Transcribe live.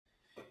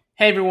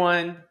Hey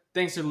everyone,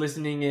 thanks for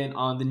listening in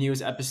on the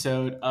newest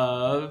episode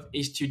of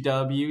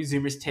H2W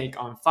Zoomers Take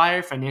on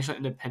Fire Financial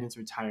Independence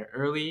Retire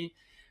Early.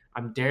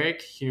 I'm Derek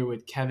here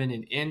with Kevin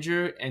and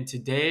Andrew, and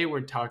today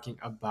we're talking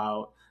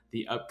about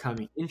the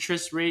upcoming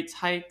interest rates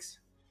hikes,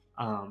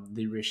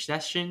 the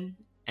recession,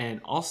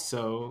 and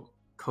also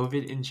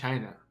COVID in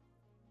China.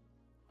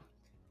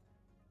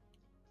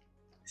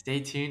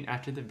 Stay tuned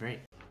after the break.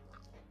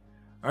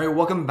 All right,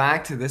 welcome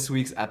back to this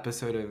week's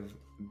episode of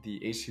the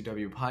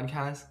H2W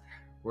podcast.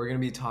 We're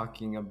going to be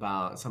talking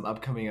about some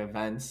upcoming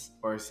events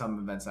or some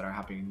events that are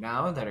happening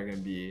now that are going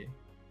to be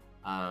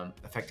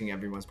affecting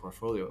everyone's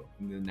portfolio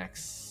in the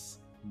next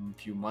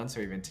few months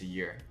or even to a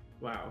year.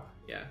 Wow,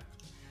 yeah.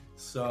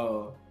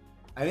 So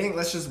I think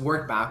let's just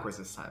work backwards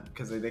this time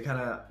because they kind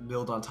of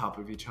build on top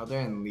of each other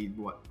and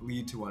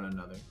lead to one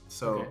another.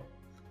 So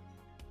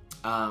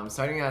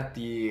starting at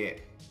the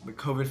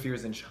COVID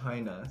fears in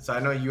China. So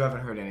I know you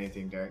haven't heard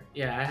anything, Derek.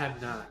 Yeah, I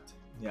have not.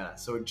 Yeah,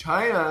 so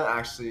China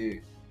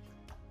actually...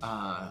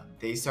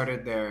 they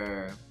started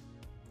their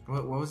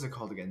what was it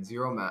called again?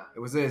 It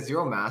was a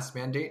zero mask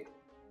mandate.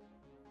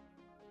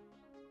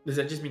 Does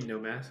that just mean no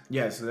mask?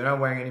 Yeah, so they're not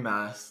wearing any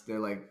masks. They're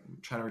like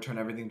trying to return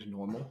everything to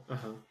normal.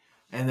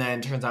 And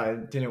then turns out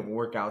it didn't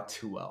work out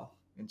too well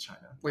in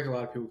China. Like a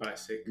lot of people got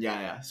sick.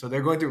 Yeah. So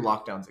they're going through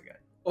lockdowns again.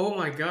 Oh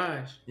my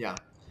gosh. Yeah,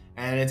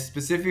 and it's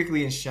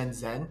specifically in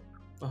Shenzhen.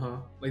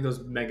 Like those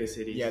mega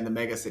cities. Yeah, in the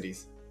mega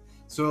cities.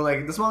 So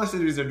like the smaller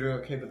cities are doing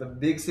okay, but the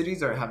big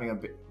cities are having a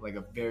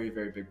very,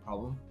 very big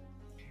problem.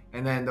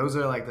 And then those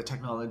are like the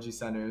technology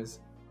centers.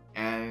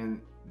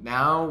 And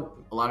now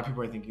a lot of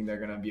people are thinking they're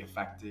going to be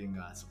affecting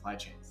supply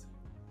chains.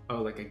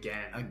 Oh, like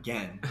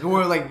again.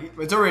 Or like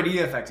it's already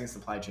affecting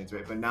supply chains,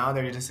 right? But now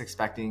they're just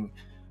expecting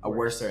a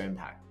worse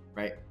impact,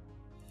 right?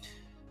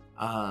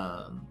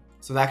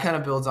 So that kind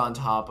of builds on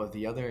top of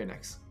the other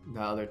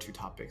two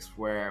topics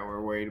where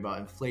we're worried about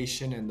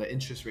inflation and the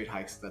interest rate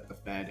hikes that the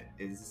Fed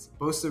is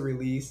supposed to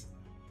release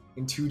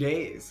in 2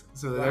 days.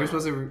 So they're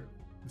supposed to.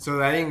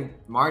 So I think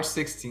March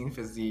 16th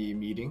is the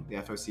meeting, the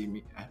FOMC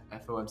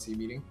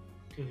meeting,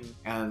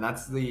 and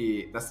that's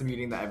the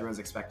meeting that everyone's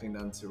expecting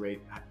them to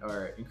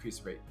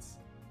increase rates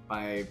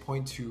by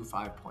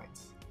 0.25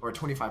 points or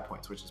 25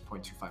 points, which is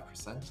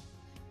 0.25%.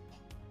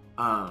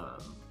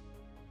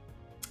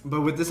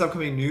 But with this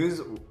upcoming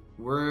news,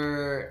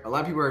 a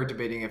lot of people are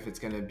debating if it's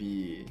going to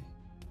be,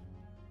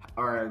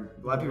 or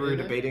a lot of people are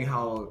debating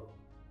how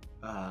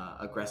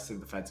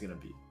aggressive the Fed's going to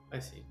be. I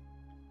see.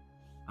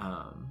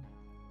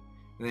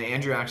 And then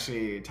Andrew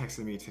actually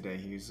texted me today.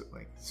 He was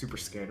like super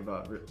scared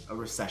about a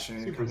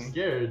recession. Super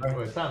scared?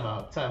 Wait, time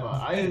out.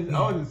 I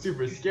wasn't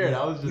super scared.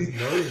 I was just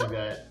noticing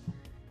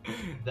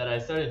that I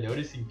started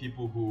noticing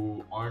people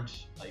who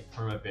aren't like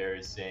perma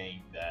bears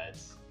saying that,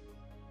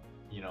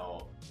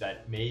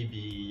 that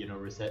maybe,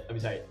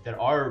 that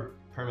are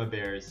perma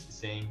bears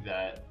saying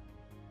that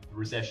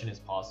recession is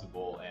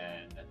possible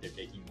and that they're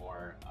taking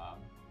more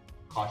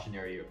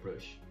cautionary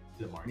approach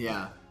to the market.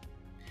 Yeah.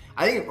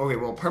 I think,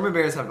 perma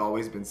bears have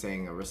always been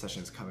saying a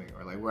recession is coming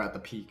or like we're at the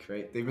peak,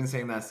 right? They've been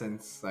saying that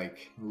since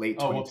like late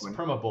 2020.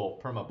 Perma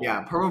bull.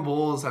 Yeah, perma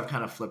bulls have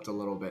kind of flipped a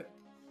little bit.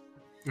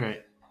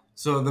 Right.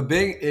 So the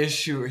big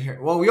issue here,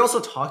 we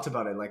also talked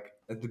about it like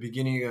at the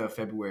beginning of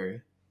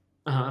February.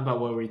 About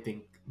what we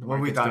think. What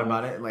we thought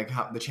about it, like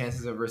how the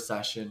chances of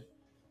recession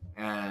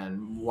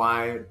and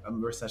why a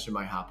recession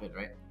might happen,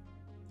 right?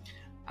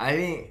 I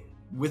think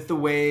with the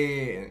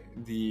way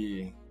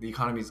the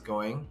economy is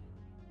going,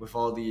 with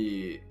all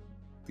the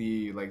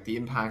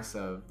impacts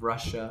of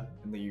Russia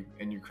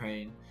and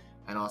Ukraine,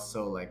 and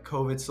also like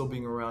COVID still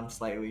being around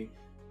slightly,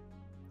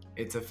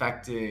 it's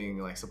affecting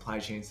like supply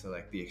chains to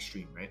like the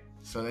extreme, right?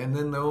 So and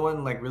then no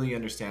one like really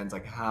understands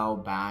like how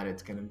bad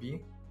it's gonna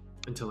be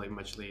until like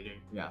much later.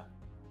 Yeah.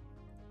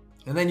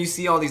 And then you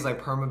see all these like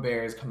perma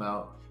bears come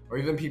out, or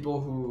even people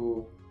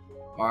who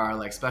are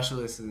like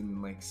specialists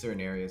in like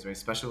certain areas, right?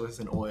 Specialists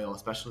in oil,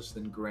 specialists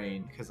in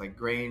grain, because like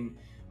grain,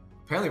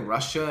 apparently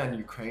Russia and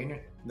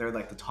Ukraine, they're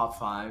like the top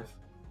 5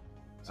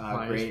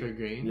 suppliers for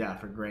grain. Yeah,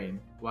 for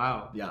grain.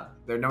 Wow. Yeah,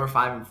 they're number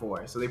 5 and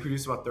 4, so they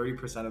produce about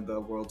 30% of the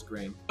world's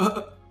grain.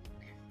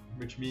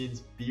 Which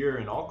means beer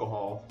and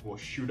alcohol will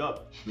shoot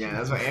up. Yeah,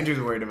 that's what Andrew's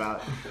worried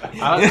about.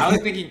 I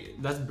was thinking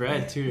that's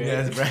bread too, right?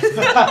 Yeah, that's bread.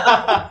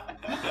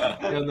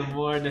 The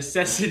more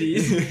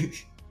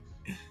necessities.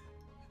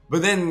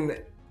 But then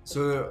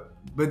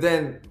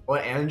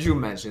what Andrew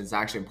mentioned is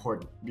actually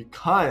important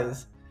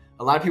because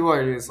a lot of people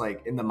are just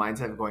like in the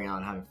mindset of going out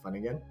and having fun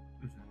again.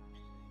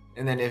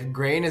 And then if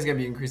grain is going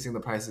to be increasing the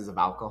prices of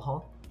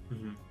alcohol,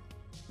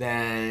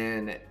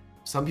 then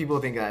some people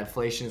think that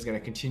inflation is going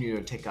to continue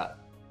to tick up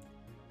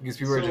because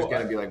people are just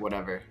going to be like,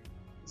 whatever.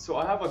 So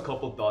I have a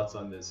couple thoughts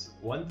on this.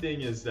 One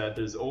thing is that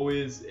there's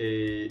always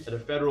at a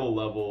federal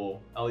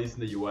level, at least in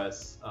the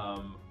US,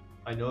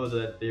 I know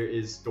that there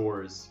is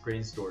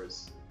grain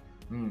stores,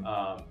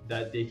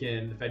 that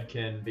the Fed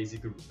can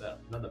basically,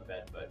 not the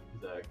Fed, but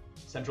the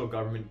central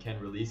government can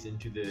release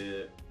into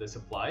the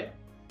supply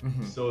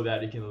so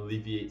that it can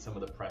alleviate some of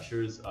the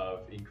pressures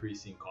of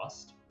increasing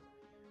cost.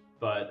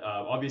 but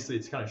obviously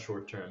it's kind of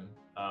short term.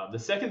 The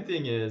second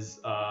thing is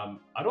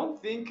I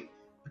don't think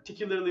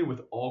particularly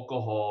with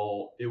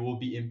alcohol it will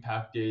be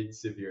impacted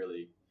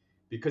severely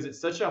because it's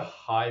such a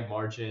high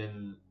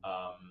margin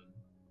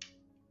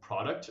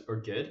product or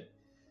good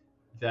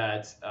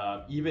that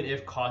even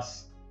if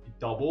costs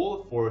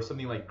double for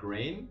something like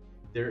grain,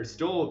 they're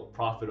still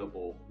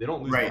profitable. They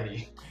don't lose Right.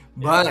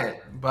 money.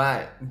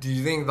 But do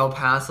you think they'll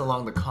pass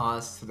along the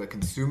cost to the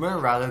consumer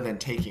rather than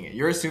taking it?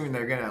 You're assuming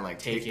they're gonna like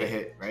take the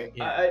hit, right?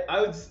 Yeah.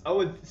 I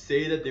would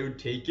say that they would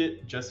take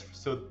it just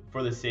so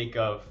for the sake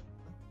of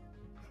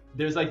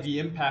there's like the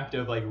impact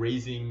of like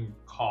raising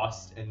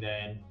cost and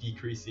then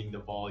decreasing the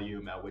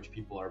volume at which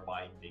people are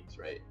buying things,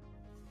 right?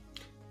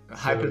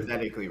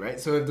 Hypothetically, right?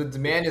 So if the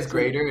demand is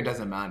greater, it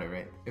doesn't matter,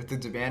 right? If the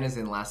demand is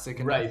elastic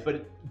enough, Right,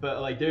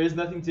 but like there is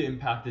nothing to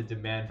impact the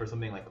demand for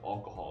something like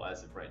alcohol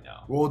as of right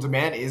now. well,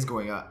 demand is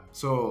going up.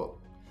 So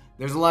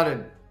there's a lot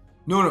of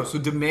no. So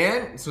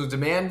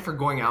demand for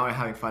going out and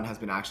having fun has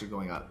been actually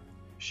going up,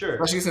 Sure.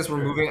 especially since we're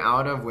sure. moving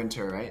out of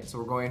winter, right? So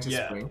we're going into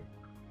Yeah. spring.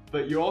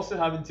 But you're also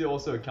having to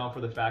also account for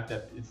the fact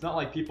that it's not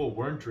like people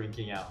weren't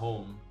drinking at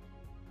home.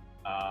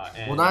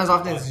 And Well, not as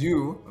often as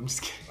you. I'm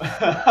just kidding.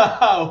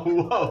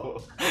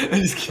 Whoa! I'm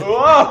just kidding.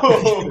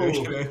 Whoa!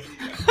 Kidding.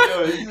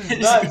 Yo, this is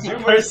not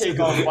Zoomer's Take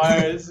on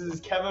Fire. This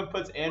is Kevin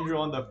puts Andrew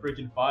on the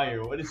freaking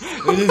fire. What is?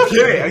 I'm just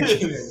kidding. I'm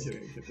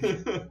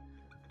kidding.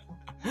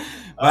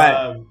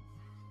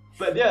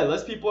 But yeah,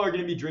 less people are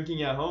going to be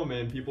drinking at home,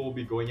 and people will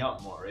be going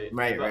out more, right?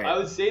 Right, But right. I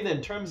would say that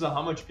in terms of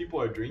how much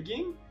people are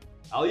drinking,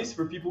 at least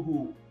for people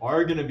who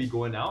are going to be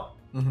going out,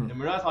 Mhm. and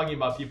we're not talking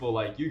about people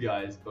like you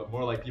guys, but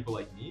more like people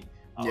like me.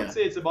 I Yeah. would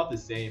say it's about the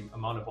same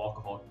amount of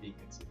alcohol being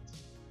consumed.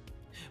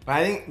 But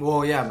I think,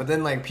 well, yeah, but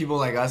then like people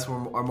like us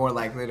are more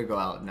likely to go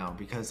out now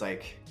because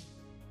like,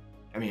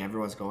 I mean,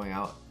 everyone's going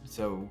out,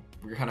 so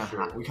we're kind of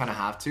Sure. we kind of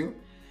have to,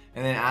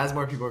 and then as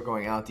more people are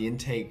going out, the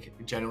intake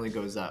generally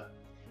goes up.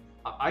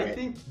 I Right.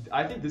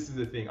 think this is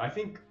the thing. I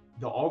think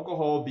the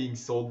alcohol being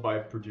sold by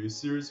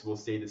producers will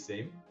stay the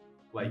same,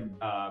 like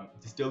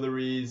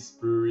distilleries,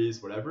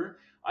 breweries, whatever.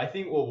 I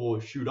think what will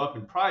shoot up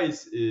in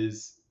price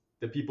is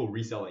the people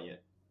reselling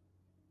it.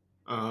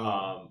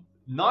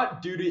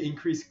 Not due to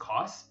increased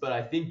costs, but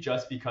I think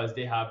just because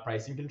they have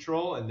pricing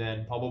control, and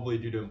then probably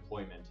due to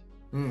employment.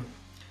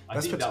 I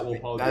think that will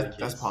probably be the case.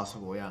 That's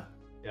possible, yeah.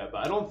 Yeah,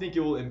 but I don't think it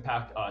will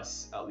impact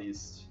us at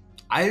least.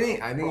 I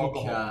think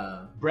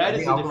alcohol. Bread I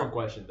is think a different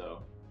question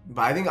though.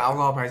 But I think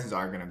alcohol prices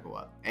are gonna go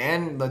up,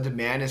 and the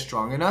demand is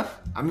strong enough.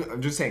 I'm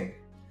just saying,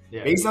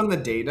 Yeah. based on the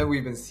data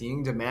we've been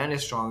seeing, demand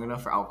is strong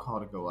enough for alcohol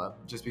to go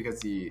up, just because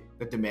the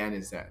demand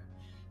is there.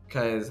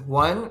 Because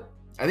one,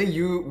 I think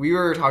we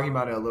were talking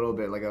about it a little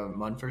bit like a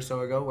month or so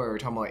ago, where we were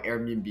talking about like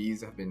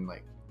Airbnbs have been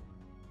like,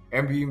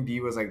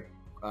 Airbnb was like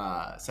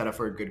set up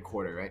for a good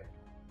quarter, right?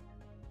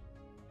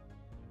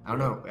 I don't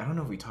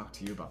know if we talked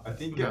to you about I this.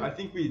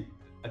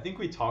 think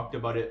we talked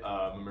about it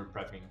when we were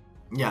prepping.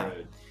 Yeah. for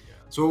it.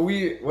 So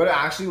what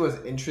actually was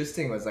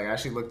interesting was like I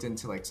actually looked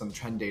into like some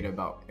trend data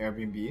about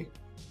Airbnb,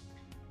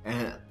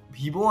 and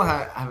people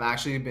have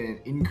actually been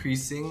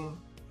increasing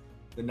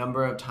the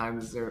number of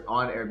times they're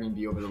on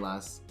Airbnb over the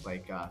last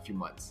like few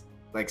months,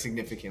 like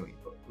significantly.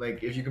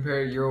 Like if you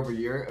compare year over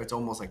year, it's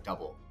almost like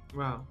double.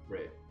 Wow.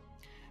 Right.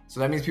 So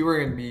that means people are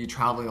going to be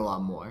traveling a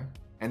lot more,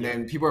 and Yeah.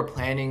 then people are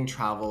planning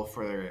travel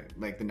for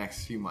like the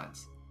next few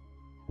months,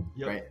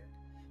 Yep. right?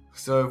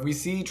 So if we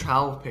see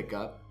travel pick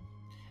up,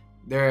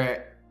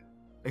 there,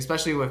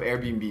 especially with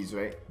Airbnbs,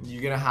 right?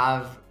 You're gonna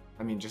have,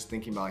 I mean, just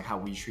thinking about like how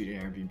we treat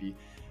an Airbnb,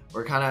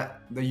 we're kind of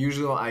the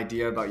usual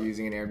idea about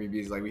using an Airbnb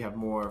is like we have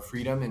more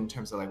freedom in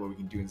terms of like what we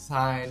can do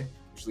inside,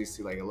 which leads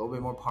to like a little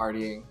bit more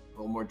partying, a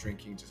little more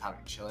drinking, just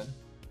having chilling.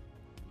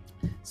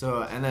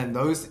 So, and then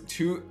those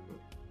two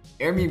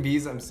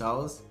Airbnbs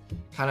themselves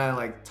kind of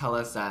like tell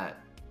us that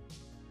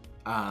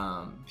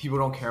people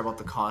don't care about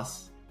the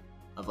cost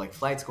of like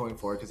flights going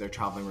forward because they're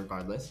traveling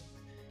regardless.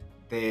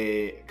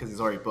 Because it's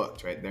already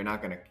booked, right? They're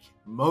not gonna,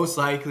 most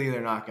likely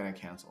they're not gonna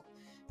cancel.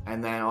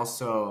 And then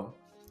also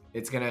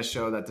it's gonna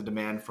show that the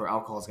demand for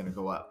alcohol is gonna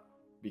go up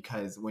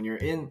because when you're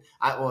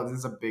well, this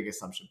is a big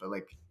assumption, but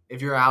like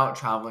if you're out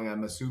traveling,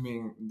 I'm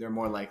assuming they're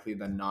more likely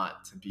than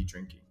not to be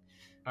drinking.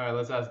 All right,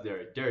 let's ask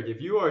Derek. Derek,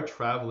 if you are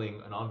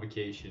traveling and on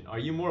vacation, are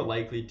you more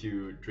likely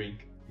to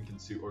drink and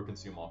consume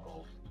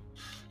alcohol?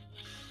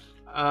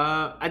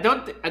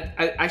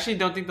 I actually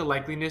don't think the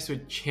likeliness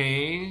would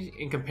change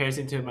in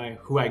comparison to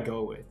who I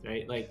go with,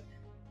 right? Like,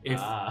 if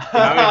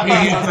I were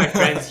hanging out with my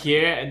friends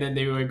here and then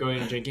they were going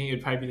and drinking, it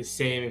would probably be the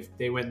same if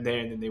they went there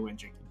and then they went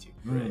drinking too.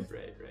 Right.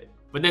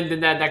 But then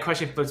that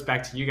question flips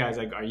back to you guys.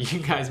 Like, are you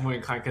guys more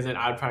inclined? Because then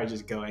I'd probably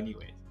just go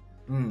anyways.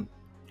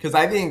 Because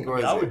I think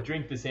I would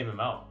drink the same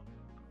amount.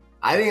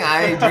 I think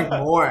I drink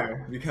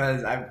more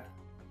because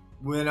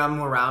when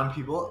I'm around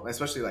people,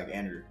 especially like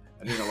Andrew,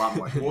 I drink a lot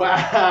more.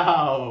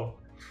 Wow.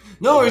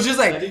 No, it's just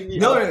like Setting me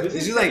no, up. This it's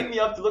is just setting like me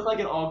up to look like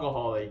an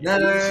alcoholic. no.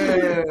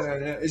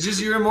 It's just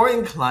you're more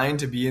inclined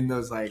to be in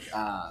those like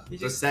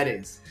those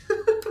settings.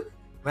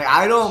 Like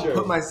I don't Sure.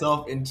 put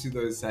myself into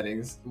those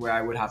settings where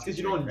I would have to. Because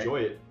you don't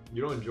enjoy it.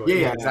 You don't enjoy Yeah,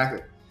 it. yeah,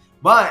 exactly.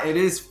 But it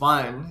is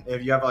fun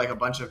if you have like a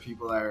bunch of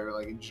people that are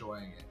like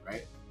enjoying it,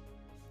 right?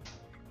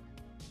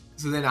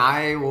 So then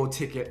I will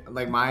tick it,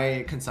 like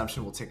my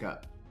consumption will tick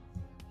up.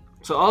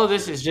 So all of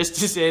this is just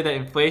to say that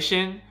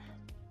inflation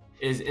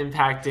is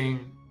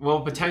impacting, well,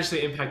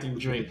 potentially impacting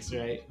drinks,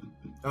 right?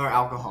 Or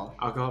alcohol.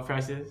 Alcohol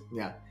prices.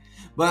 Yeah.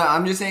 But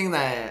I'm just saying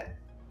that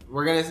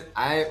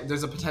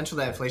there's a potential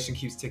that inflation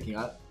keeps ticking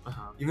up.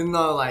 Even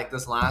though like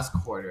this last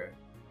quarter,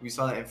 we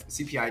saw that if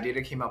CPI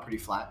data came out pretty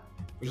flat,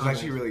 which is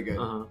actually really good.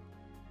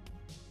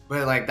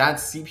 But like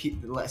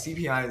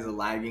CPI is a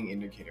lagging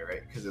indicator,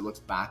 right? Because it looks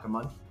back a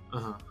month.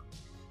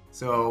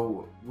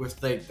 So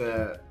with like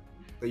the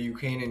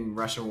Ukraine and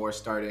Russian war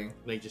starting,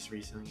 like just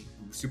recently,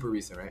 super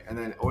recent, right? And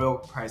then oil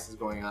prices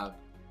going up,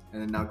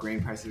 and then now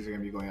grain prices are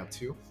gonna be going up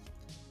too.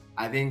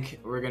 I think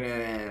we're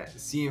gonna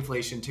see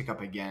inflation tick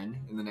up again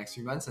in the next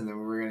few months, and then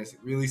we're gonna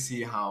really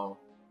see how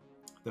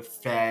the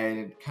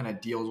Fed kind of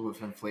deals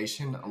with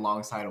inflation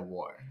alongside a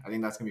war. I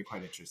think that's gonna be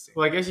quite interesting.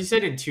 Well, I guess you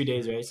said in 2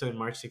 days, right? So in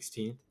March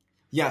 16th.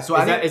 Yeah. So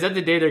is that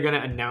the day they're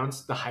gonna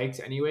announce the hikes,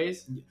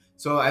 anyways?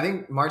 So I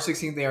think March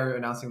 16th they are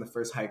announcing the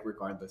first hike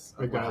regardless.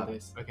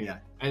 Okay. Yeah.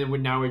 And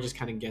now we're just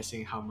kind of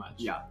guessing how much.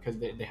 Yeah. Because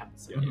they haven't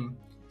said it.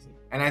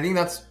 And I think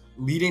that's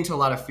leading to a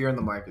lot of fear in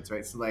the markets,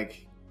 right? So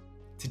like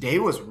today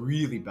was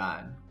really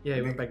bad. Yeah,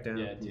 it went back down.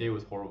 Yeah, today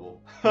was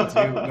horrible.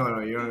 No,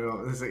 you don't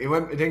know.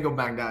 It didn't go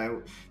back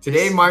down.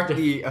 Today marked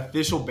the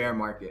official bear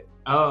market.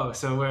 Oh,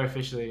 so we're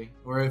officially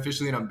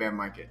in a bear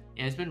market.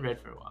 Yeah, it's been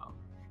red for a while.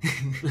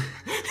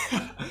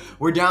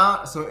 We're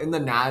down. So in the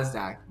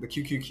Nasdaq, the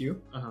QQQ,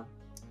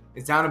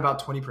 it's down about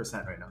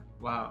 20% right now.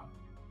 Wow.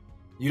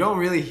 You don't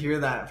really hear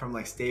that from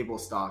like stable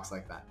stocks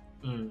like that.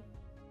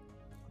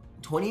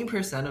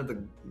 20% of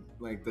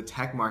the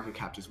tech market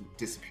cap just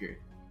disappeared.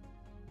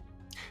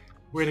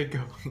 Where'd it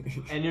go?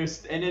 and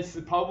it's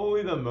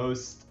probably the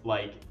most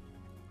like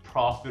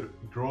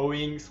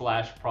growing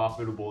 /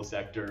 profitable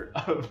sector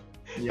of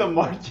the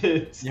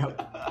market.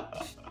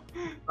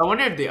 I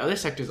wonder if the other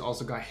sectors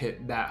also got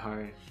hit that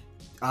hard.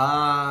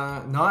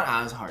 Not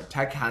as hard.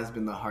 Tech has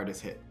been the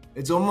hardest hit.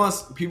 It's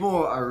almost,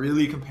 people are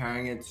really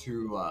comparing it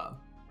to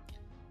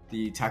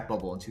the tech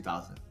bubble in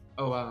 2000.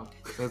 Oh wow.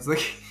 So it's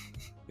like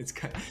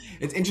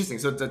it's interesting.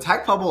 So the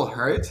tech bubble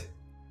hurt,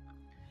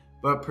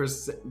 but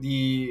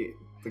the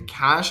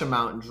cash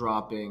amount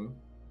dropping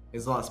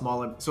is a lot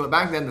smaller. So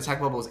back then the tech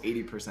bubble was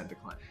 80%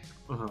 decline.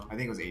 I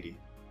think it was 80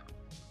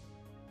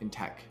 in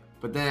tech.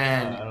 But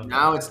then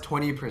now it's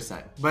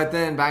 20%. But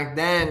then back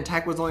then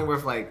tech was only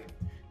worth like,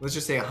 let's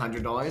just say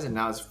 $100, and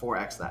now it's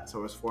 4x that. So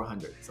it was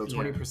 400. So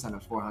 20%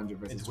 of 400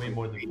 versus it's way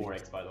more than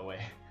 4x, by the way.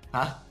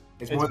 Huh?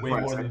 It's way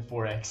more than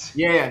 4x.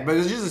 Yeah, but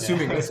it's just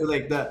assuming. Right? So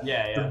like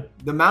the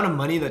amount of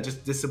money that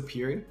just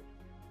disappeared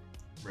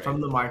from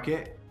the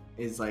market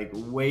is like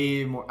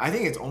way more. I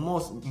think it's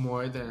almost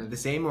more than the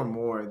same or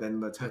more than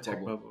the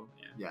tech bubble.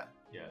 Yeah.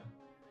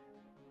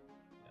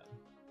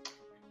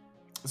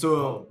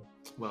 So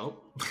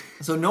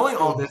so knowing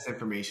all this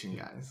information,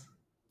 guys,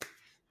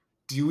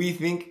 do we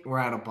think we're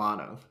at a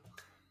bottom?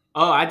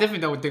 Oh, I definitely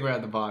don't think we're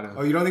at the bottom.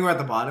 Oh, you don't think we're at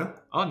the bottom?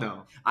 Oh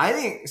no. I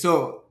think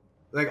so.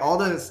 Like all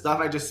the stuff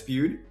I just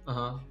spewed,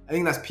 I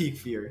think that's peak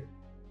fear.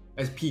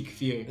 That's peak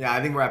fear. Yeah,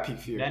 I think we're at peak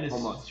fear. That is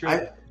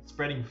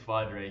spreading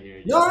FUD right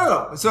here.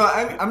 No. So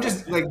I'm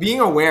just like being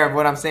aware of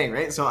what I'm saying,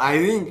 right? So I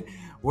think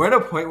we're at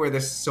a point where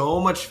there's so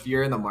much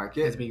fear in the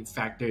market. It's being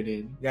factored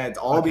in. Yeah, it's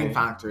all being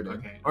factored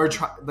in. Or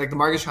like the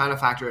market's trying to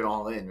factor it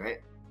all in, right?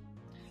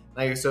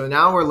 Like, so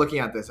now we're looking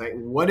at this, right?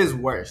 What is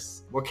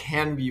worse? What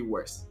can be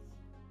worse?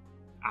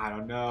 I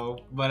don't know,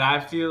 but I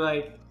feel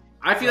like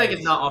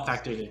it's not all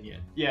factored in yet.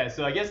 Yeah,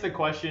 so I guess the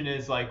question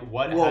is like,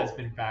 what has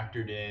been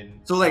factored in?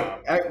 So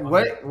like,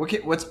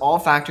 what's all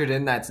factored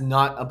in that's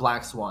not a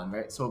black swan,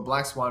 right? So a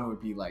black swan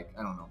would be like,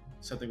 I don't know,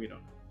 something we don't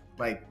know.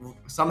 Like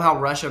somehow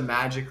Russia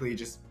magically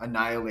just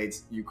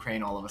annihilates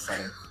Ukraine all of a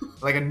sudden,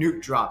 like a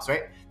nuke drops,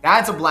 right?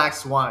 That's a black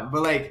swan.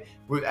 But like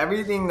with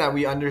everything that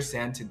we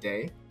understand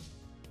today,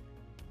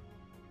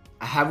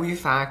 have we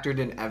factored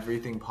in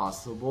everything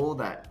possible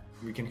that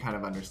we can kind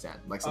of understand,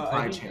 like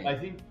supply chain?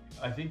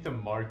 I think the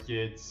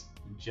market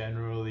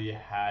generally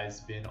has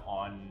been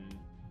on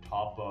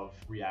top of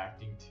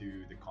reacting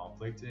to the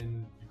conflict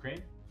in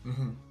Ukraine.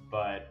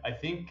 But I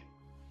think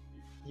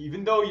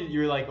even though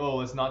you're like, oh,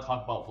 let's not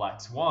talk about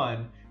black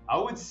swan, I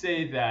would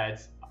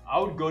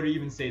go to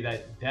even say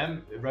that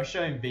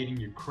Russia invading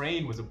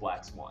Ukraine was a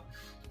black swan,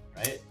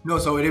 right? No,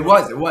 so it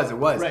was.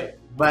 Right,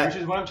 but which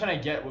is what I'm trying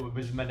to get,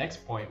 which is my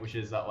next point, which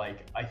is that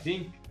like I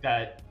think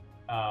that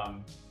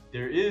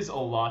there is a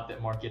lot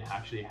that market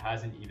actually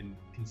hasn't even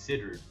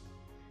considered,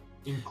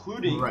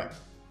 including,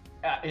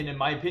 and in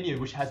my opinion,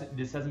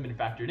 this hasn't been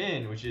factored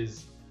in, which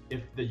is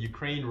if the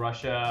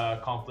Ukraine-Russia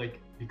conflict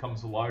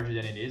becomes larger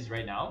than it is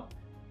right now.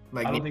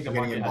 Like I don't think the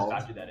market has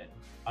factored that in.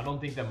 I don't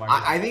think that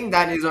market. I think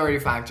that is already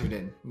factored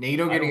in.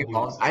 NATO getting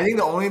involved. I think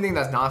the only thing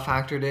that's not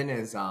factored in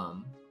is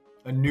a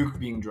nuke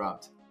being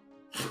dropped.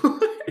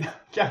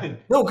 Kevin.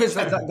 No, because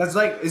that's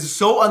like it's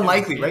so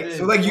unlikely, right?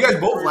 So like you guys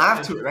both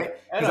laugh to it, right?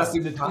 Because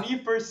In the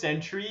 21st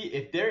century,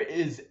 if there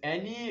is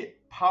any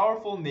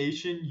powerful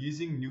nation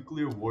using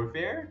nuclear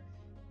warfare,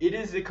 it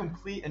is a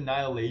complete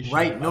annihilation.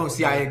 Right. No,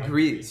 see, I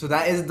agree. So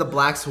that is the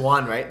black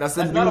swan, right? That's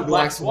the That's new not a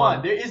black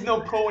swan. There is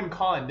no pro and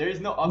con. There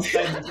is no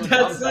upside. There's no That's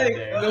downside like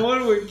there. no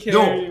one would care.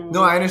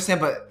 No, I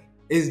understand, but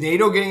is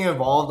NATO getting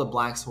involved the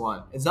black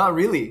swan? It's not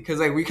really, because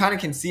like we kind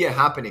of can see it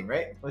happening,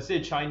 right? Let's say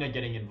China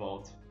getting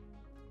involved,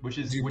 which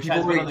Dude, has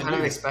people been on the kind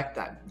of news. expect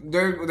that.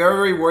 They're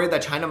already worried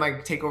that China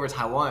might take over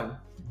Taiwan.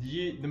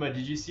 Did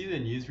you see the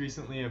news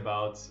recently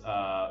about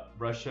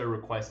Russia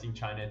requesting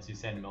China to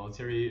send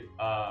military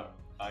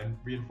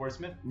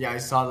reinforcement? Yeah, I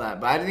saw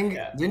that, but I think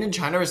didn't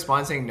China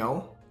respond saying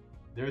no?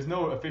 There was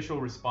no official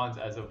response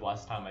as of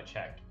last time I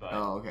checked, but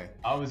Oh, okay.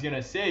 I was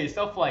gonna say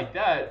stuff like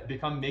that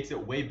makes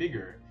it way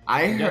bigger.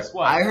 I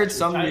heard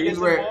some China news gets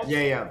where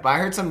involved? but I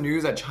heard some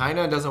news that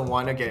China doesn't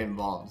want to get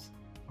involved.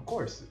 Of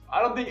course,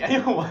 I don't think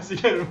anyone wants to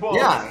get involved.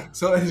 Yeah,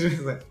 so it's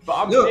just like. But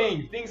I'm No.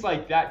 saying things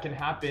like that can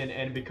happen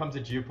and it becomes a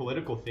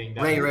geopolitical thing.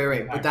 That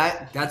Right. But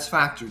that's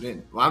factored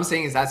in. What I'm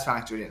saying is that's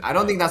factored in. I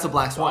don't think that's a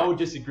black So I swan. would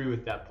disagree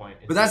with that point.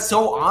 But that's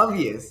so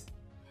obvious.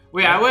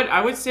 Wait,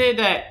 I would say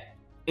that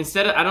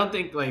instead of, I don't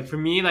think, like, for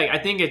me, like, I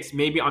think it's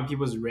maybe on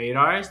people's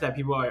radars that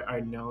people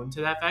are known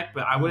to that fact,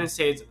 but I wouldn't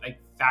say it's like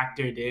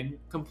factored in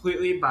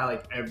completely by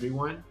like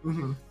everyone.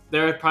 Mm-hmm.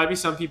 There would probably be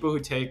some people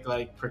who take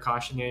like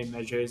precautionary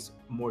measures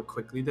more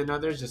quickly than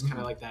others, just kind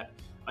of like that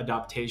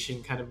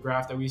adaptation kind of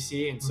graph that we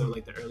see. And so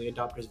like the early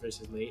adopters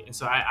versus late. And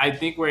so I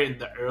think we're in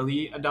the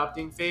early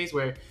adopting phase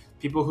where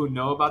people who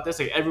know about this,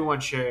 like everyone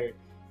sure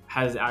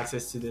has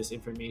access to this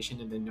information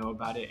and they know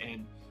about it.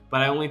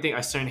 But I only think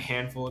a certain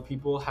handful of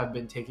people have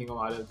been taking a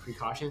lot of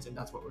precautions, and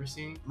that's what we're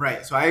seeing.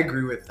 Right, so I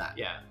agree with that.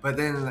 Yeah. But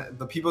then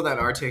the people that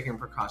are taking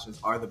precautions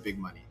are the big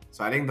money.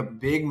 So I think the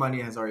big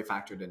money has already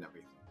factored in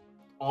everything.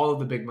 All of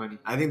the big money.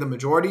 I think the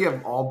majority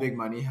of all big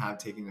money have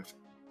taken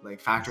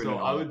factored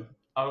in.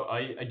 So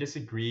I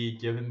disagree,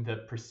 given the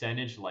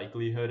percentage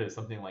likelihood of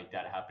something like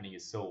that happening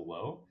is so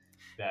low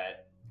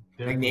that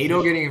like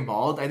NATO getting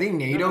involved. I think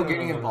NATO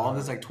getting involved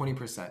is like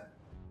 20%. I'm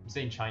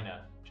saying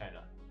China.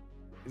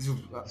 So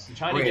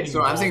China okay, getting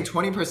so I'm involved.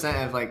 saying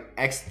 20% of like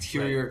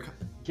exterior.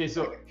 Okay,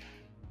 so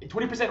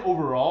 20%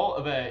 overall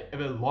of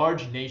a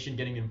large nation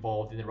getting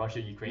involved in the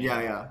Russia-Ukraine.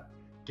 Yeah.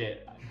 Okay,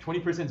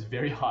 20% is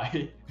very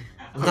high.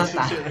 I'm Not just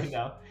that. saying right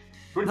now.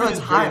 20% No, it's is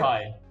high. very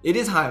high. It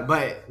is high,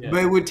 but Yeah.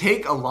 it would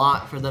take a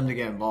lot for them to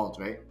get involved,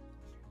 right?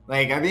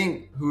 Like I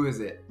think who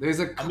is it? There's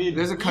a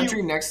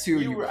country next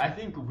to. I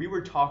think we were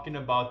talking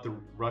about the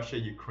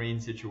Russia-Ukraine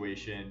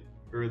situation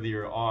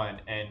earlier on,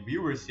 and we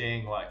were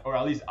saying like, or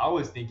at least I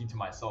was thinking to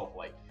myself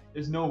like,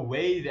 there's no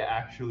way to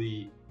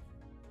actually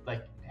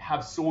like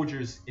have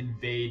soldiers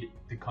invade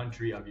the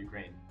country of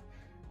Ukraine.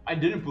 I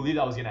didn't believe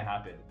that was gonna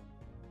happen.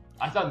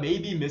 I thought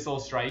maybe missile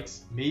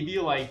strikes, maybe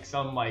like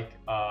some like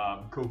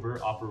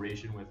covert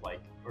operation with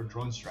like or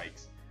drone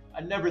strikes.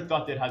 I never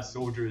thought they'd have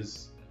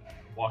soldiers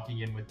walking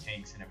in with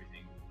tanks and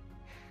everything.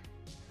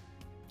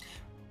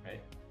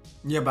 Right?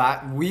 Yeah,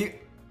 but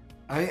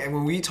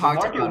when we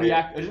talked about it,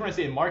 I just want to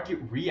say, the market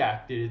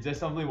reacted. It just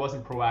simply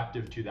wasn't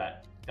proactive to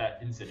that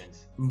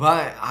incident.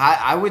 but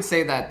I would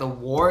say that the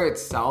war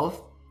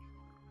itself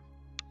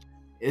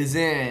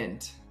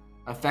isn't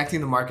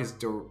affecting the markets.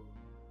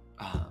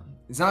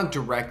 It's not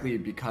directly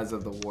because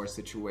of the war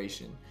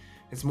situation.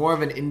 It's more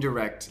of an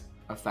indirect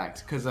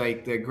effect because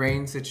like the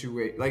grain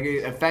situation, like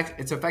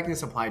it's affecting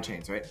supply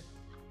chains, right?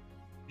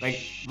 Like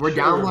we're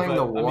downplaying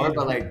the war,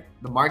 but like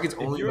the market's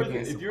only looking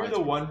at supply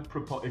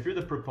chains. If you're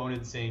the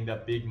proponent saying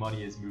that big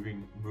money is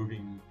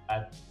moving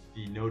at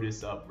the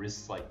notice of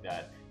risks like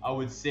that, I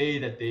would say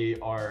that they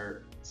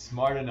are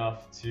smart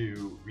enough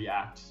to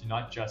react to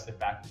not just the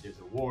fact that there's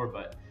a war,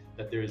 but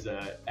that there's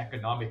an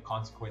economic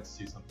consequence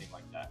to something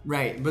like that.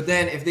 Right, but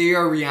then if they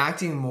are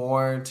reacting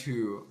more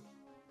to,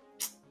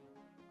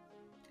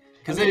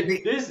 because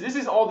this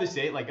is all to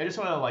say, like I just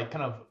want to like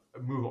kind of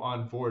move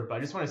on forward, but I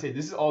just want to say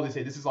this is all to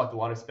say this is like a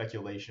lot of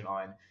speculation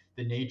on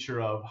the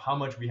nature of how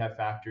much we have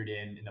factored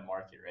in the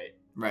market, right?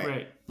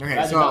 Right. Okay,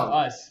 That's so not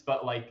us,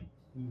 but like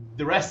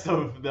the rest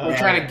of the. We're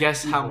trying to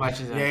guess how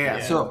much is that.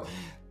 Yeah.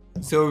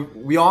 So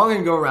we all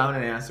gonna go around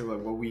and answer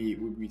like what we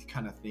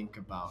kind of think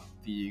about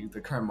the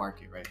current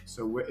market, right?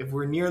 So if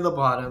we're near the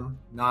bottom,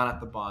 not at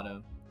the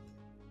bottom,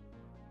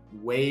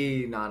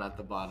 way not at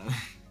the bottom,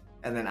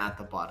 and then at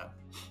the bottom.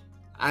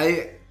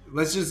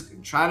 Let's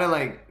just try to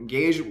like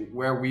gauge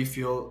where we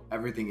feel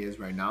everything is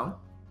right now,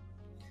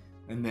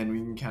 and then we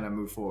can kind of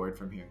move forward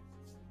from here.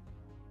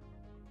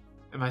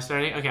 Am I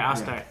starting? Okay, I'll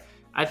start.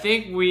 I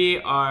think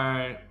we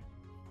are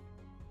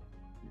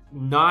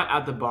not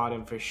at the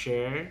bottom for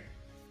sure.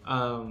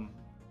 And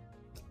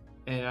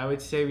I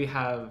would say we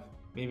have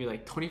maybe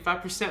like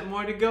 25%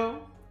 more to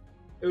go.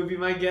 It would be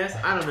my guess.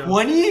 I don't know.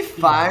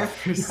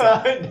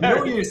 25%? You know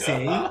what you're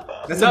saying?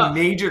 That's a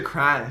major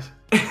crash.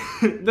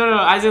 No.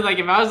 As in, like,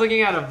 if I was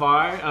looking at a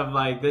bar of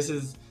like this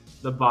is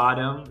the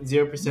bottom,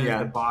 0% is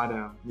the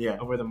bottom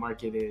of where the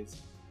market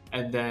is,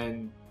 and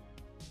then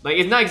Like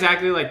it's not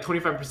exactly like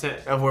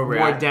 25% Of where we're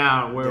more at.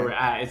 down where Yeah. we're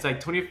at. It's like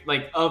 20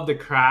 like of the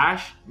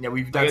crash. Yeah,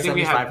 we've Like, done I think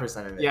we have-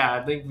 75% of it. Yeah,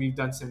 I think we've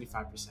done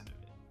 75% of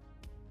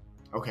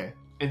it, Okay.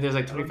 and there's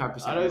like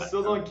 25%. I left.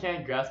 still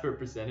can't grasp a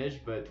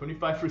percentage, but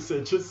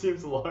 25% just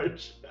seems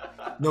large.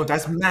 No,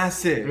 that's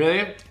massive.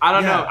 Really? I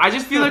don't Yeah. know. I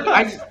just feel like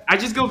I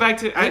just go back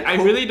to I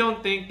Cool. really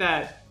don't think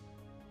that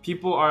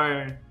people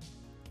are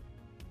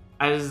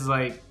as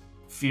like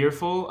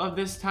fearful of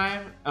this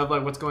time of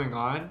like what's going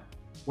on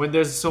when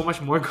there's so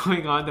much more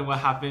going on than what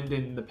happened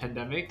in the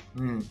pandemic.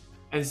 Mm.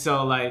 And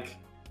so like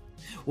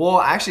Well,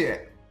 actually,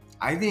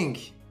 I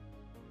think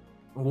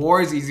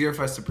war is easier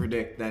for us to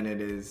predict than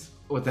it is.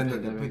 with the Then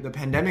pandemic, the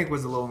pandemic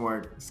was a little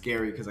more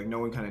scary because like no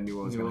one kind of knew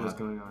what was knew going what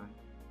to was happen. going on.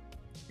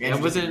 Andrew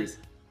It wasn't-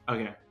 disagrees.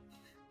 Okay.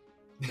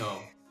 No,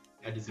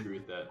 I disagree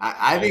with that.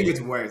 I think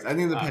it's worse. I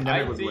think the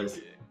pandemic was worse.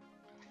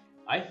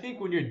 I think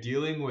when you're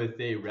dealing with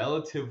a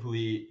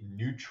relatively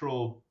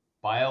neutral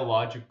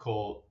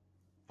biological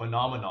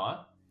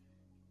phenomenon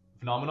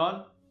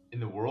in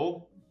the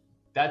world,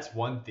 that's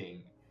one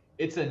thing.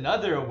 It's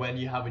another when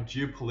you have a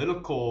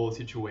geopolitical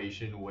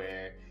situation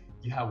where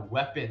you have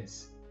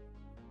weapons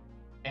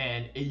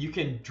and you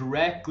can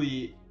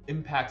directly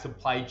impact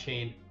supply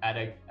chain at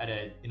a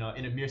in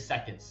a mere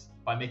seconds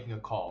by making a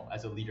call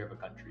as a leader of a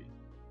country,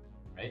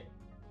 right?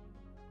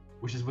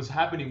 Which is what's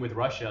happening with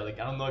Russia. Like,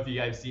 I don't know if you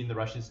guys seen the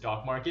Russian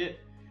stock market,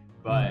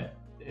 but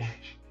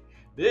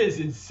this is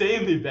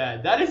insanely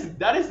bad. That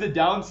is the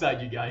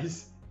downside, you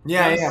guys.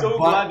 Yeah, I'm yeah. so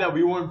but- glad that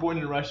we weren't born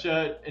in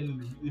Russia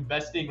and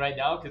investing right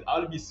now, because I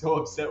would be so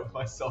upset with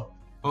myself.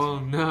 Oh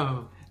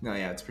no. No,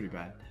 yeah, it's pretty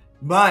bad.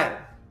 But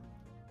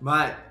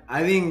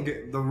I think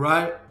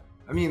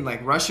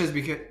Russia's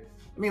because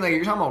like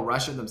you're talking about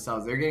Russia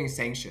themselves. They're getting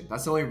sanctioned.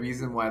 That's the only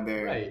reason why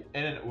they're Right,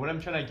 and what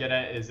I'm trying to get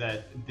at is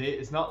that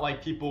it's not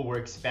like people were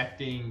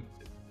expecting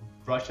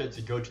Russia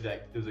to go to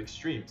those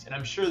extremes. And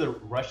I'm sure the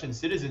Russian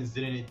citizens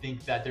didn't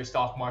think that their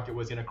stock market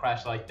was going to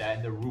crash like that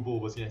and the ruble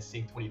was going to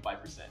sink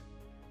 25%.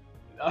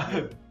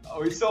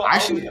 So I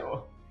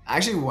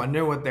actually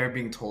wonder what they're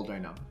being told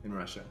right now in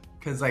Russia.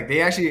 Because like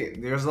there's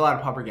a lot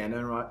of propaganda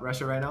in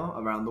Russia right now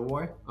around the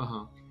war.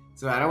 Uh-huh.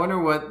 So I wonder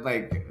what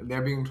like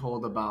they're being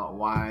told about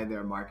why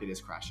their market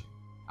is crashing.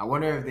 I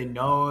wonder if they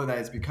know that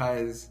it's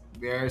because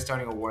they're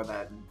starting a war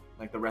that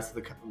like the rest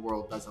of the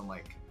world doesn't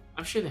like.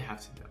 I'm sure they have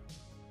to though.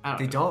 I don't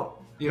They know. don't.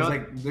 You It's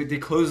don't- like they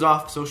closed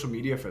off social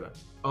media for them.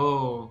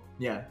 Oh.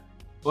 Yeah.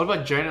 What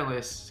about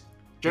journalists?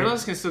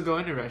 Journalists can still go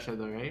into Russia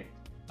though, right?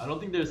 I don't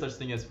think there's such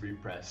thing as free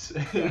press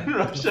in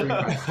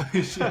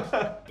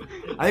Russia.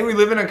 I think we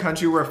live in a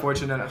country where we're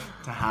fortunate enough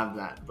to have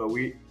that, but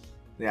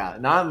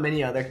not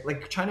many other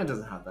like China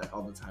doesn't have that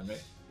all the time,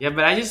 right? Yeah,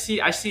 but I see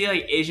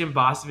like Asian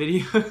boss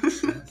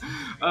videos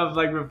of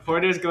like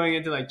reporters going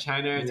into like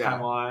China and Yeah.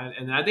 Taiwan,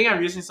 and I think I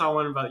recently saw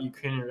one about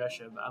Ukraine and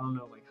Russia, but I don't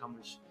know like how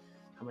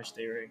much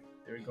they were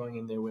going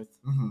in there with.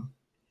 Mm-hmm.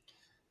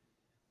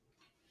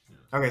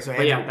 Okay, so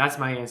But yeah, that's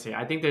my answer.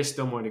 I think there's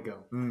still more to go.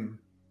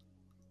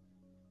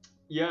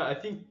 Yeah, I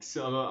think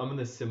so. I'm on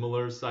the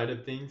similar side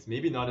of things.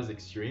 Maybe not as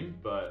extreme,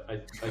 but I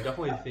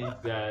definitely think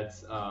that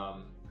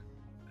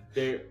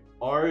there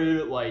are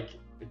like,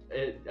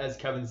 as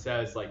Kevin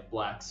says, like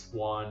black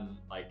swan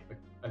like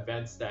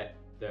events that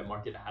the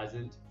market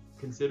hasn't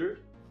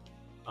considered.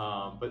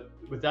 But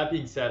with that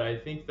being said, I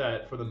think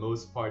that for the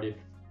most part,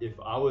 if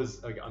I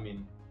was like,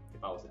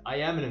 I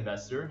am an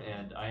investor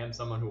and I am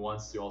someone who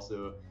wants to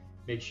also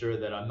make sure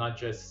that I'm not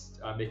just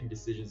making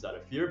decisions out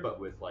of fear, but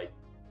with like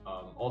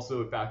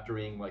also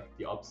factoring like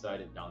the upside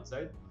and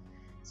downside.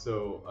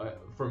 So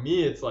for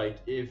me, it's like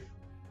if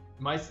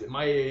my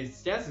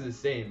stance is the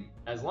same,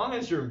 as long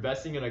as you're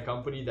investing in a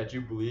company that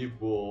you believe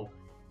will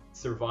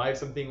survive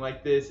something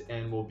like this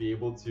and will be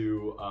able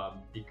to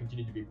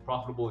continue to be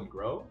profitable and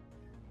grow,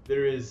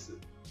 there is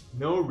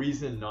no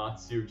reason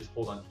not to just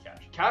hold on to cash.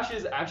 Cash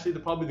is actually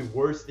probably the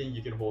worst thing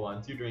you can hold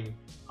on to during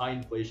high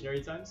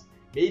inflationary times.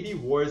 Maybe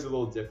war is a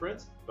little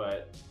different,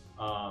 but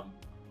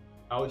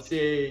I would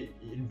say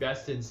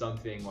invest in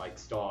something like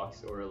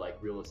stocks or like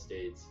real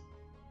estate,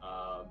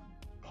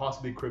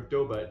 possibly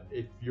crypto. But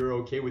if you're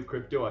okay with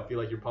crypto, I feel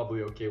like you're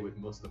probably okay with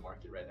most of the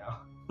market right now.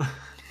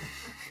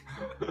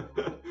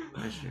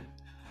 That's true.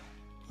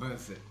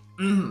 That's it.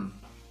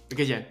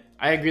 Because yeah,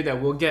 I agree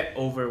that we'll get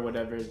over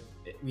whatever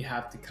we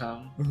have to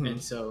come, Mhm.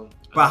 and so.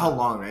 But how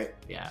long, right?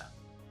 Yeah.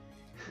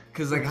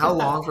 Because like how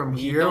long from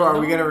We here don't are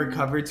we know. gonna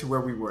recover to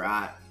where we were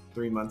at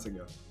 3 months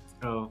ago?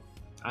 Oh,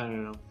 I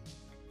don't know.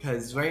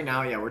 Because right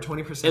now, yeah, we're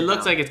 20%. It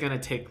looks down. like it's gonna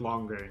take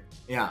longer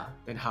yeah,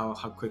 than how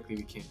quickly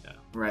we came down.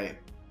 right.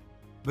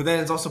 But then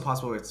it's also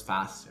possible it's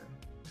faster.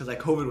 Because like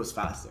COVID was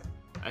faster.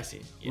 I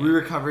see. Yeah. We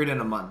recovered in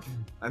a month.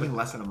 I think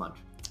less than a month.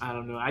 I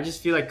don't know. I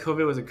just feel like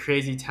COVID was a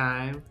crazy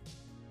time.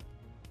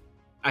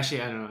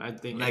 Actually, I don't know. I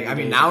think Like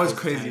every day is now a it's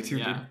crazy time. too,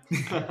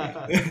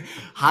 Yeah. dude.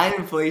 High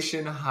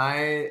inflation,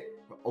 a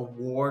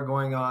war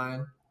going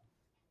on,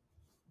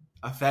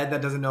 a Fed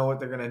that doesn't know what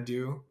they're gonna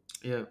do.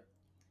 Yeah.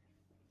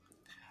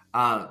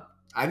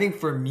 I think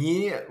for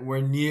me, we're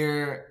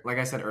near, like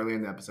I said earlier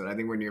in the episode, I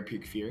think we're near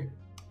peak fear.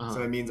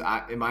 So it means,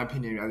 in my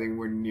opinion, I think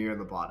we're near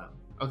the bottom.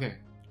 Okay.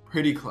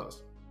 Pretty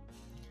close.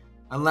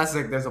 Unless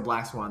like there's a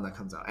black swan that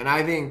comes out. And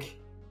I think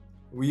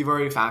we've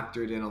already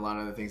factored in a lot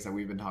of the things that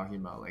we've been talking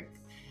about, like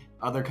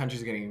other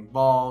countries getting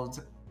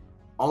involved.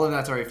 All of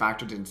that's already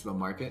factored into the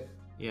market.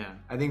 Yeah.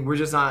 I think we're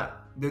just not,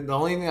 the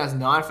only thing that's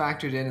not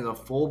factored in is a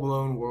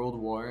full-blown world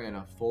war and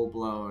a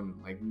full-blown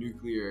like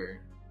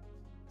nuclear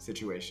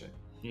situation.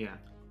 Yeah.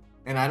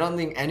 And I don't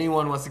think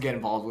anyone wants to get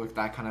involved with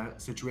that kind of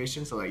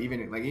situation. So like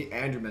even like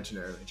Andrew mentioned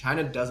earlier,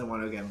 China doesn't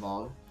want to get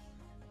involved.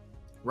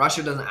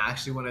 Russia doesn't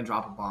actually want to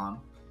drop a bomb.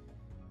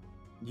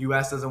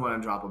 US doesn't want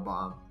to drop a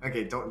bomb.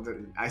 Okay,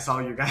 don't. I saw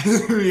you guys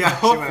reaction.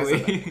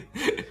 Hopefully.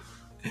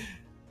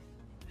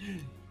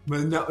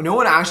 But no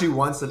one actually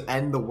wants to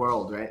end the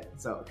world, right?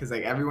 So because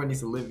like everyone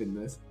needs to live in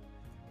this.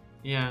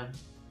 Yeah.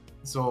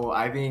 So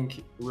I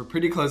think we're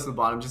pretty close to the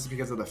bottom just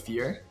because of the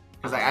fear.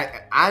 Because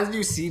as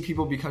you see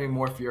people becoming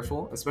more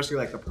fearful, especially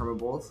like the perma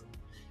bulls,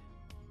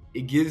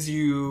 it gives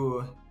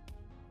you,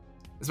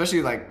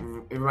 especially like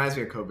it reminds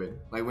me of COVID.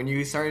 Like when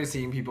you started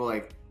seeing people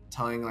like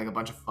telling like a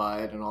bunch of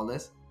FUD and all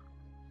this,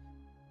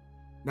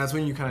 that's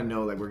when you kind of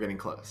know like we're getting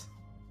close.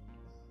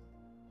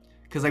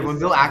 Because like when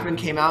Bill Ackman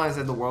came out and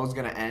said the world's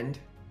gonna end,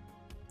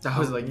 that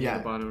was like the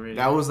bottom already.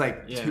 That was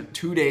like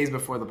two days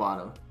before the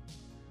bottom.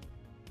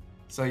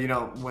 So you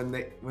know when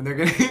they're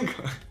getting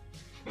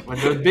when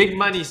the big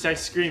money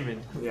starts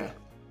screaming. Yeah.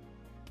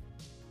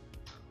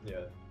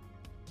 Yeah.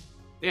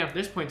 Yeah,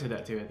 there's a point to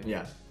that too, I think.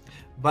 Yeah.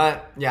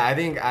 But yeah, I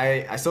think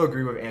I still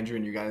agree with Andrew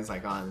and you guys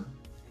like on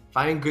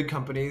finding good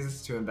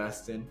companies to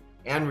invest in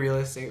and real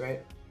estate,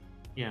 right?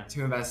 Yeah.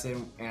 To invest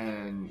in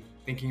and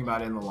thinking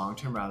about it in the long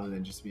term rather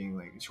than just being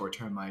like short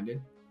term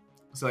minded.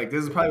 So like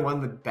this is probably one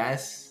of the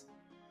best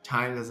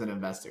times as an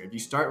investor. If you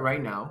start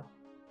right now,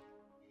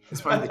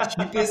 it's probably the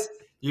cheapest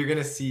you're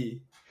gonna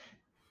see.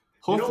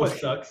 Hopefully.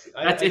 You know what sucks?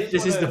 That's if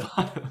this is the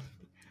bottom.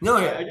 No,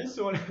 I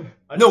just want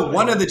to.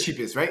 One of the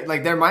cheapest, right?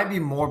 Like there might be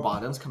more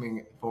bottoms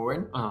coming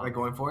forward, like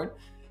going forward,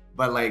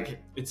 but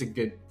like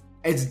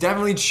it's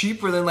definitely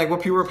cheaper than like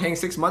what people were paying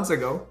 6 months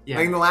ago. Yeah.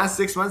 Like in the last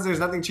 6 months, there's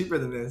nothing cheaper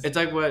than this. It's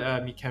like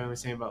what me Kevin was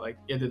saying about like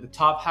either the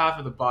top half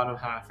or the bottom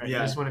half, right? Yeah.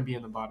 You just want to be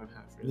in the bottom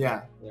half. Really.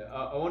 Yeah. Yeah.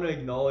 I want to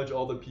acknowledge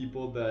all the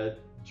people that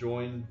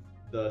joined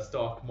the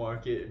stock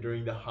market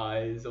during the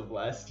highs of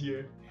last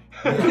year.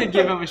 Give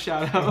them a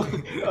shout out.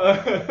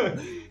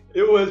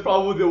 It was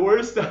probably the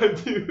worst time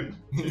to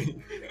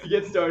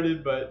get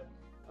started, but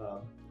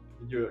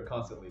you're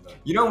constantly done.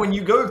 You know, when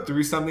you go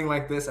through something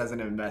like this as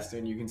an investor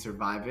and you can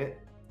survive it,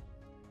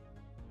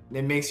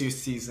 it makes you a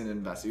seasoned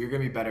investor. You're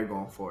gonna be better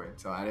going forward.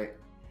 So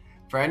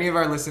for any of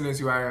our listeners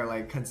who are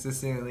like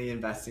consistently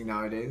investing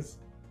nowadays,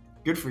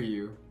 good for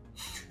you.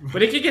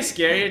 But it could get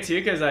scarier too,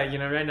 because like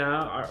right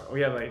now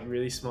we have like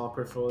really small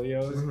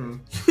portfolios,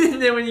 mm-hmm.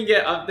 And then when you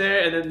get up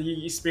there and then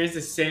you experience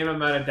the same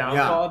amount of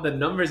downfall, the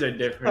numbers are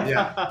different.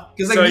 Yeah,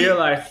 because like you're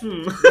like,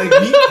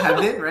 like me,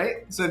 Kevin,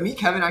 right? So me,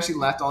 Kevin actually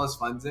left all his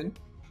funds in.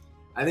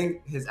 I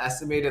think his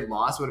estimated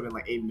loss would have been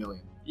like 8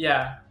 million.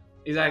 Yeah,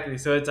 exactly.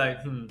 So it's like,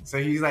 So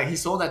he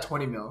sold at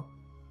 20 mil.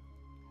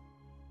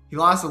 He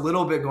lost a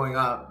little bit going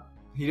up.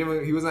 He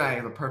wasn't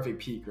at the perfect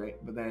peak, right?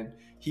 But then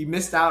he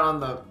missed out on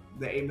the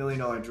 $8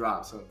 million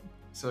drop.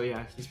 So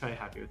yeah, he's probably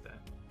happy with that.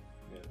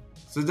 Yeah.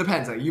 So it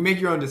depends. Like you make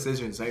your own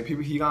decisions. Like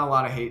he got a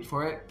lot of hate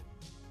for it.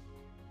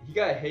 He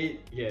got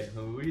hate. Yeah,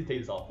 we can take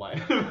this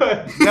offline.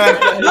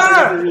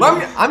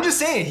 No. I'm just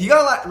saying he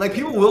got a lot. Like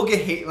people will get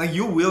hate. Like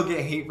you will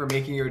get hate for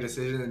making your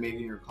decisions and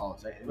making your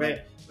calls, right?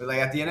 Right. But like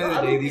at the end of the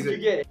day,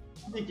 I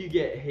don't think you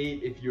get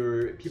hate if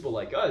you're people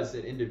like us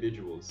and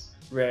individuals.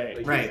 Right.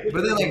 Like, right.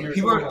 But then like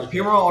people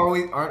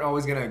aren't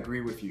always gonna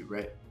agree with you,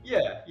 right?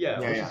 Yeah,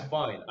 which is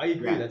fine. I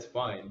agree, that's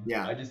fine.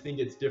 Yeah. I just think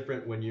it's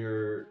different when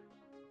you're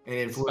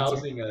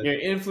espousing you're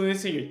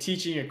influencing, you're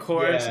teaching your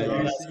course.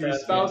 Yeah, you're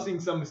espousing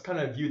some kind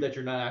of view that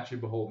you're not actually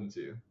beholden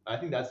to. I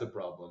think that's the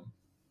problem.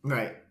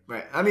 Right.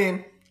 I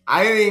mean,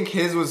 I think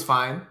his was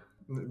fine,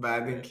 but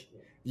I think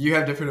you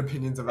have different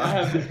opinions about it.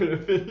 I have different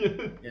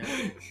opinions.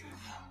 Yeah.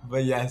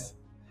 But yes.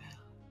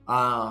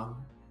 But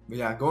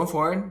yeah, going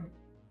forward,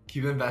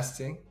 keep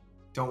investing.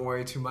 Don't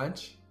worry too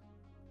much.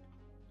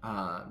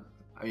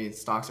 I mean,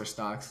 stocks are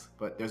stocks,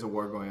 but there's a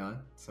war going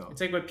on. So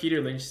it's like what Peter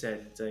Lynch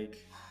said. It's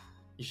like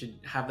you should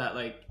have that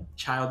like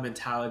child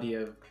mentality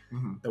of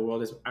the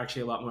world is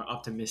actually a lot more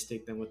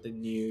optimistic than what the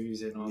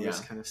news and all this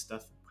kind of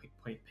stuff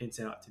paints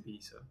it out to be.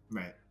 So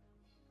right.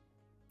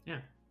 Yeah.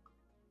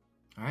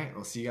 All right.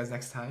 We'll see you guys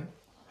next time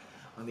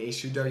on the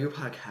H2W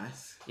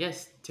podcast.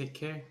 Yes. Take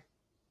care.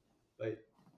 Bye.